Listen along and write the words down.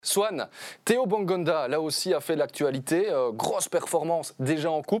Swan, Théo Bongonda, là aussi, a fait l'actualité. Grosse performance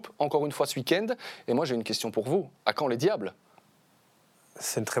déjà en coupe, encore une fois ce week-end. Et moi, j'ai une question pour vous. À quand les Diables ?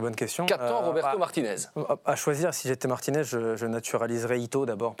 C'est une très bonne question. Qu'attend Roberto Martinez ? À choisir, si j'étais Martinez, je naturaliserais Ito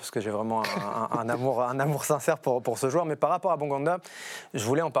d'abord, parce que j'ai vraiment un amour sincère pour ce joueur. Mais par rapport à Bongonda, je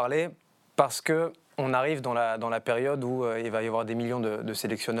voulais en parler parce que on arrive dans la période où il va y avoir des millions de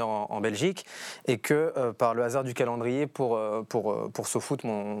sélectionneurs en Belgique et que par le hasard du calendrier pour SoFoot,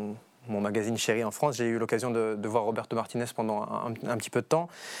 mon magazine chéri en France, j'ai eu l'occasion de voir Roberto Martinez pendant un petit peu de temps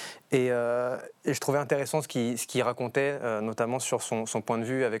et je trouvais intéressant ce qu'il racontait, notamment sur son point de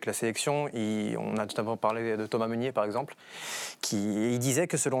vue avec la sélection. On a notamment parlé de Thomas Meunier par exemple, il disait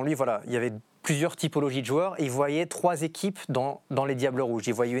que selon lui, voilà, il y avait plusieurs typologies de joueurs et il voyait 3 équipes dans les Diables Rouges.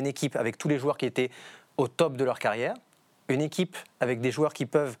 Il voyait une équipe avec tous les joueurs qui étaient au top de leur carrière, une équipe avec des joueurs qui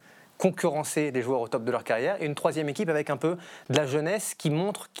peuvent concurrencer les joueurs au top de leur carrière, et une 3e équipe avec un peu de la jeunesse qui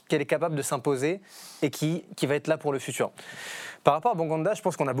montre qu'elle est capable de s'imposer et qui va être là pour le futur. Par rapport à Bongonda, je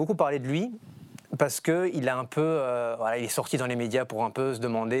pense qu'on a beaucoup parlé de lui parce qu'il a un peu, il est sorti dans les médias pour un peu se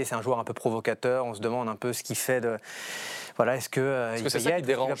demander, c'est un joueur un peu provocateur, on se demande un peu ce qu'il fait de... Voilà, est-ce que c'est ça qui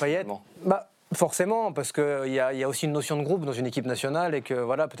dérange, forcément, parce qu'il y a aussi une notion de groupe dans une équipe nationale et que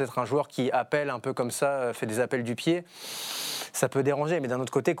voilà, peut-être un joueur qui appelle un peu comme ça, fait des appels du pied, ça peut déranger. Mais d'un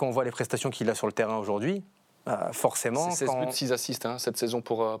autre côté, quand on voit les prestations qu'il a sur le terrain aujourd'hui, forcément... C'est 16 buts, 6 assists cette saison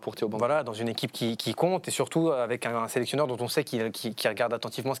pour Théo Bongonda. Voilà, dans une équipe qui compte et surtout avec un sélectionneur dont on sait qu'il regarde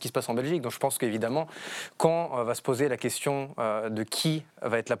attentivement ce qui se passe en Belgique. Donc je pense qu'évidemment, quand va se poser la question de qui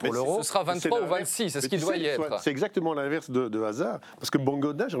va être là pour l'Euro... Ce sera 23 ou 26, c'est ce qu'il doit y être. C'est exactement l'inverse de Hazard. Parce que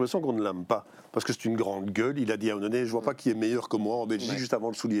Bongonda, j'ai l'impression qu'on ne l'aime pas. Parce que c'est une grande gueule. Il a dit à un moment donné, je ne vois pas qui est meilleur que moi en Belgique juste avant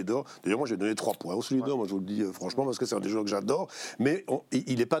le soulier d'or. D'ailleurs, moi j'ai donné 3 points au soulier d'or, moi je vous le dis franchement, parce que c'est un des joueurs que j'adore. Mais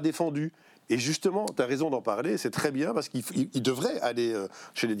il n'est pas défendu. Et justement, tu as raison d'en parler, c'est très bien, parce qu'il devrait aller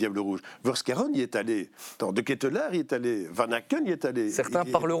chez les Diables Rouges. Verskeren y est allé, De Ketelaere y est allé, Van Aken y est allé. Certains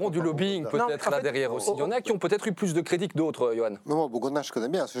parleront du lobbying peut-être là derrière aussi. Il y en a qui ont peut-être eu plus de crédit que d'autres, Johan. Moi, Bongonda, je connais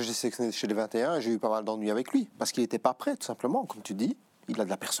bien, parce que j'ai sélectionné chez les 21 et j'ai eu pas mal d'ennuis avec lui, parce qu'il n'était pas prêt, tout simplement, comme tu dis. Il a de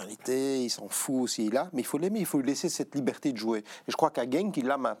la personnalité, il s'en fout aussi, mais il faut l'aimer, il faut lui laisser cette liberté de jouer. Et je crois qu'à Genk, il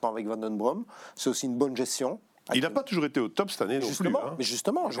l'a maintenant avec Van den Brom, c'est aussi une bonne gestion. Il n'a pas toujours été au top cette année non plus. Mais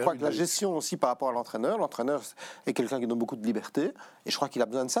justement, je crois que la gestion aussi par rapport à l'entraîneur est quelqu'un qui donne beaucoup de liberté, et je crois qu'il a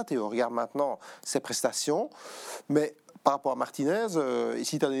besoin de ça. Théo, regarde maintenant ses prestations, mais par rapport à Martinez,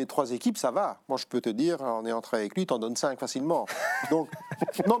 si tu as donné 3 équipes, ça va. Moi, je peux te dire, en ayant travaillé avec lui, tu en donnes 5 facilement. Donc,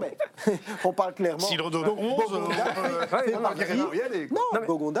 non mais, on parle clairement. S'il en donne 11,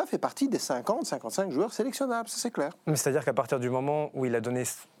 Bongonda fait partie des 50-55 joueurs sélectionnables, ça c'est clair. Mais c'est-à-dire qu'à partir du moment où il a donné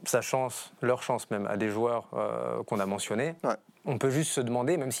sa chance, leur chance même, à des joueurs qu'on a mentionnés, on peut juste se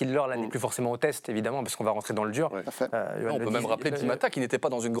demander, même si l'heure n'est plus forcément au test, évidemment, parce qu'on va rentrer dans le dur. On peut même rappeler Dimata qui n'était pas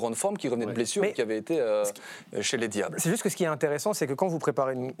dans une grande forme, qui revenait de blessure et qui avait été chez les Diables. C'est juste que ce qui est intéressant, c'est que quand vous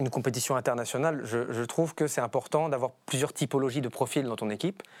préparez une compétition internationale, je trouve que c'est important d'avoir plusieurs typologies de profils dans ton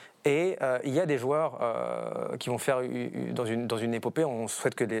équipe. Et il y a des joueurs qui vont faire dans une épopée, on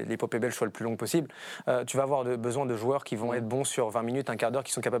souhaite que l'épopée belge soit le plus longue possible, tu vas avoir besoin de joueurs qui vont être bons sur 20 minutes, un quart d'heure,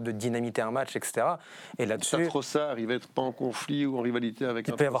 qui sont capables de dynamiter un match, etc. Et là-dessus... Trossard, il va être pas en conflit ou en rivalité avec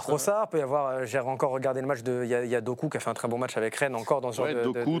il peut y avoir Trossard, il peut y avoir... J'ai encore regardé le match il y a Doku qui a fait un très bon match avec Rennes, encore dans ce genre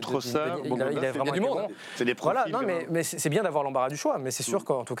Doku, Trossard, il a vraiment du monde. C'est des profils. Voilà, non, mais c'est bien d'avoir l'embarras du choix, mais c'est sûr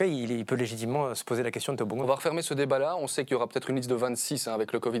qu'en tout cas, il peut légitimement se poser la question de Théo Bongonda. On va refermer ce débat-là, on sait qu'il y aura peut-être une liste de 26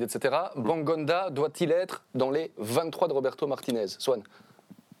 avec le Covid, etc. Bongonda doit-il être dans les 23 de Roberto Martinez ? Swan ?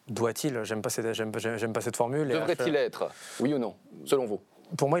 Doit-il ? J'aime pas cette formule. Devrait-il être ? Oui ou non, selon vous ?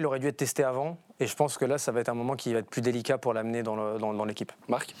 Pour moi, il aurait dû être testé avant, et je pense que là, ça va être un moment qui va être plus délicat pour l'amener dans l'équipe.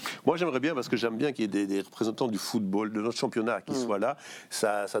 Marc ? Moi, j'aimerais bien, parce que j'aime bien qu'il y ait des représentants du football, de notre championnat, qui soient là.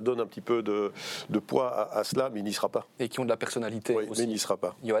 Ça donne un petit peu de poids à cela, mais il n'y sera pas. Et qui ont de la personnalité aussi. Mais il n'y sera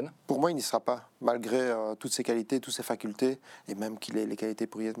pas. Johan ? Pour moi, il n'y sera pas, malgré toutes ses qualités, toutes ses facultés, et même qu'il ait les qualités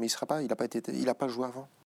pour y être. Mais il n'y sera pas, il n'a pas joué avant.